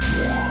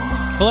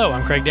Hello,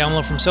 I'm Craig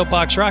Downlow from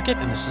Soapbox Rocket,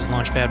 and this is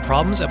Launchpad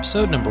Problems,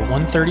 episode number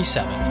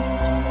 137.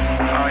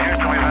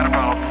 Houston, we've had a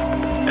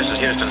problem. This is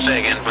Houston.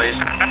 Say again, please.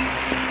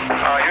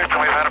 Houston,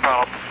 we've had a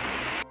problem.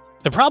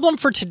 The problem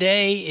for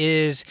today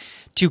is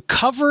to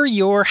cover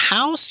your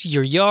house,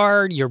 your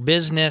yard, your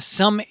business,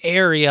 some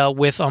area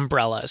with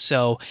umbrellas.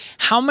 So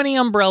how many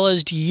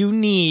umbrellas do you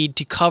need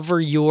to cover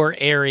your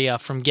area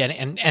from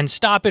getting and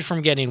stop it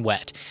from getting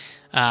wet?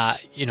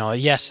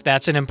 Yes,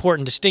 that's an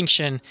important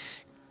distinction.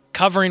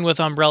 Covering with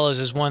umbrellas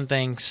is one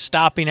thing.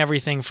 Stopping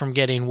everything from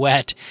getting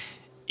wet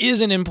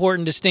is an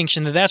important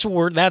distinction. That's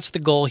the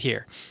goal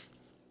here.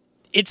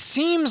 It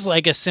seems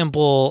like a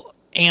simple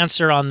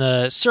answer on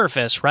the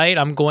surface, right?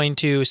 I'm going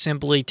to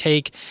simply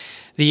take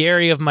the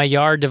area of my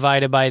yard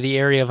divided by the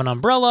area of an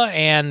umbrella,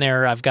 and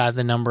there I've got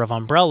the number of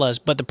umbrellas.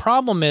 But the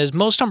problem is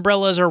most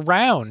umbrellas are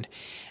round,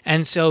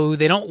 and so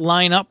they don't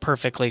line up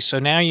perfectly. So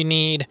now you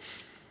need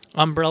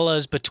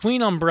umbrellas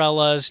between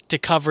umbrellas to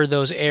cover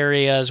those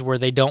areas where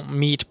they don't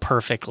meet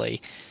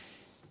perfectly.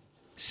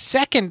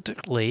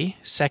 Secondarily,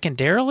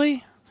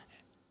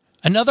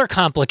 another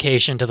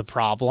complication to the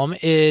problem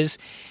is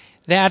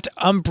that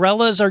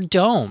umbrellas are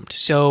domed,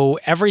 so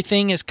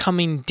everything is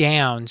coming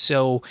down.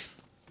 So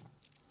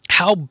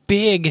how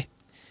big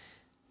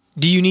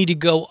do you need to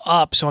go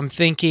up? So I'm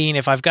thinking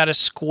if I've got a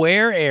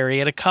square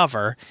area to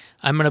cover,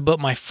 I'm going to put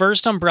my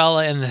first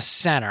umbrella in the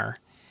center,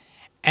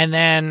 and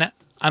then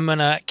I'm going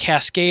to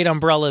cascade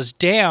umbrellas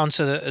down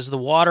so that as the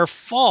water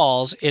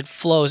falls, it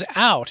flows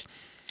out.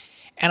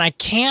 And I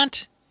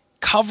can't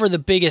cover the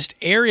biggest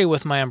area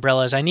with my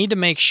umbrellas. I need to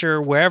make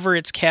sure wherever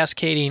it's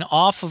cascading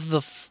off of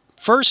the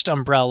first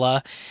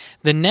umbrella,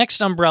 the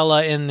next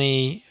umbrella in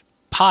the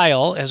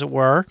pile, as it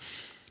were,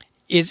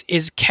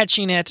 is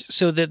catching it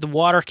so that the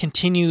water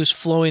continues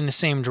flowing the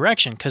same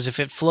direction. Because if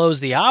it flows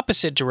the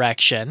opposite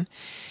direction,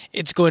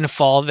 it's going to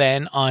fall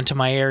then onto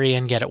my area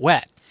and get it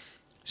wet.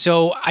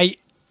 So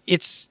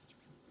it's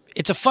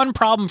a fun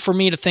problem for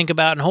me to think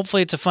about, and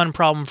hopefully it's a fun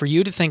problem for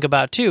you to think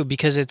about too,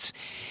 because it's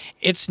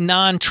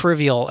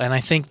non-trivial, and I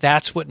think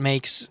that's what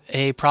makes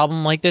a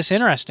problem like this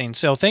interesting.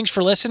 So thanks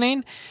for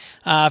listening.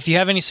 If you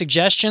have any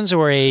suggestions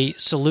or a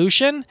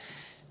solution,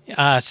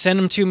 send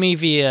them to me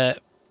via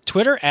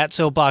Twitter at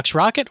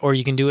SoapboxRocket, or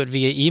you can do it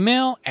via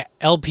email at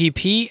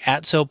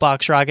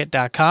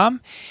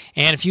lpp@soapboxrocket.com.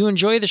 And if you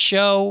enjoy the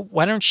show,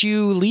 why don't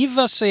you leave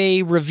us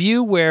a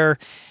review where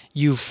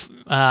you've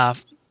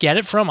get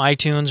it from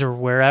iTunes or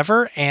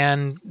wherever,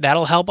 and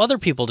that'll help other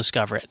people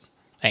discover it.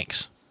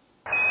 Thanks.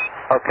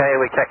 Okay,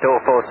 we checked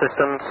all four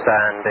systems,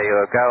 and you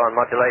were go on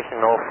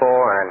modulation, all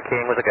four, and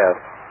keying was a go.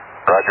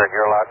 Roger,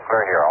 you're loud and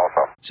clear here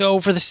also. So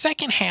for the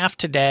second half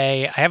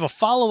today, I have a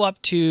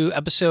follow-up to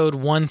episode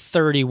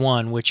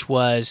 131, which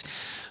was,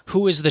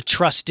 who is the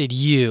trusted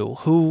you?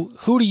 Who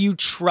do you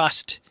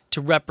trust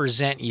to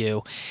represent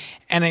you?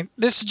 And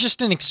this is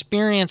just an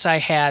experience I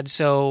had.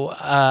 So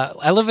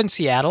I live in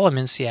Seattle. I'm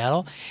in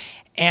Seattle.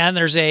 And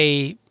there's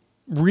a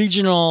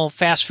regional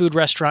fast food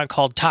restaurant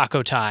called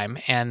Taco Time,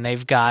 and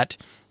they've got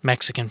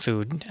Mexican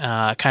food,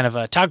 kind of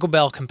a Taco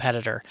Bell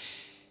competitor.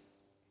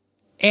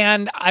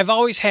 And I've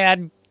always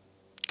had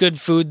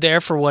good food there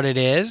for what it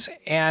is.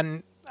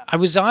 And I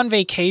was on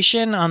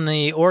vacation on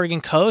the Oregon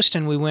coast,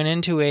 and we went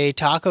into a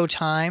Taco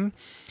Time,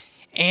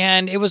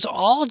 and it was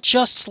all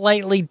just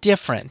slightly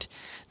different.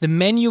 The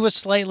menu was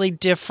slightly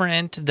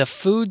different. The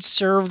food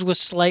served was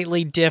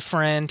slightly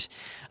different.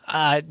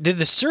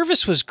 The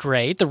service was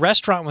great. The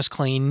restaurant was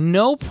clean,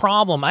 no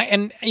problem.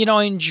 I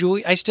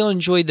still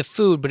enjoyed the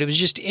food, but it was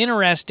just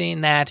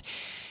interesting that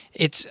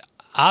it's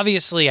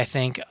obviously a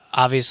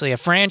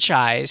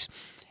franchise,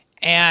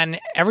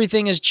 and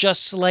everything is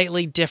just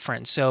slightly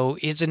different. So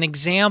it's an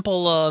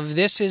example of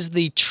this is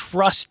the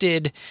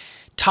trusted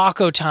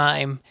Taco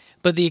Time,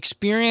 but the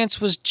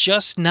experience was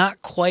just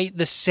not quite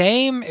the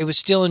same. It was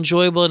still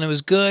enjoyable and it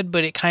was good,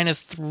 but it kind of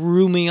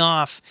threw me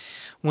off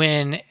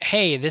when,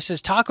 hey, this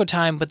is Taco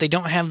Time, but they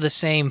don't have the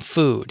same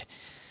food.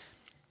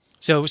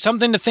 So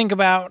something to think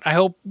about. I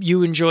hope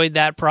you enjoyed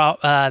that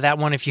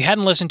one. If you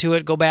hadn't listened to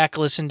it, go back,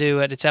 listen to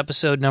it. It's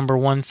episode number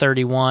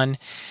 131.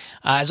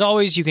 As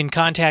always, you can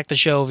contact the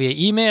show via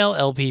email,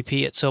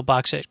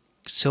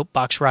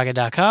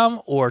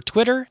 lpp@soapboxrocket.com, or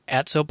Twitter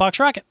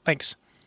 @soapboxrocket. Thanks.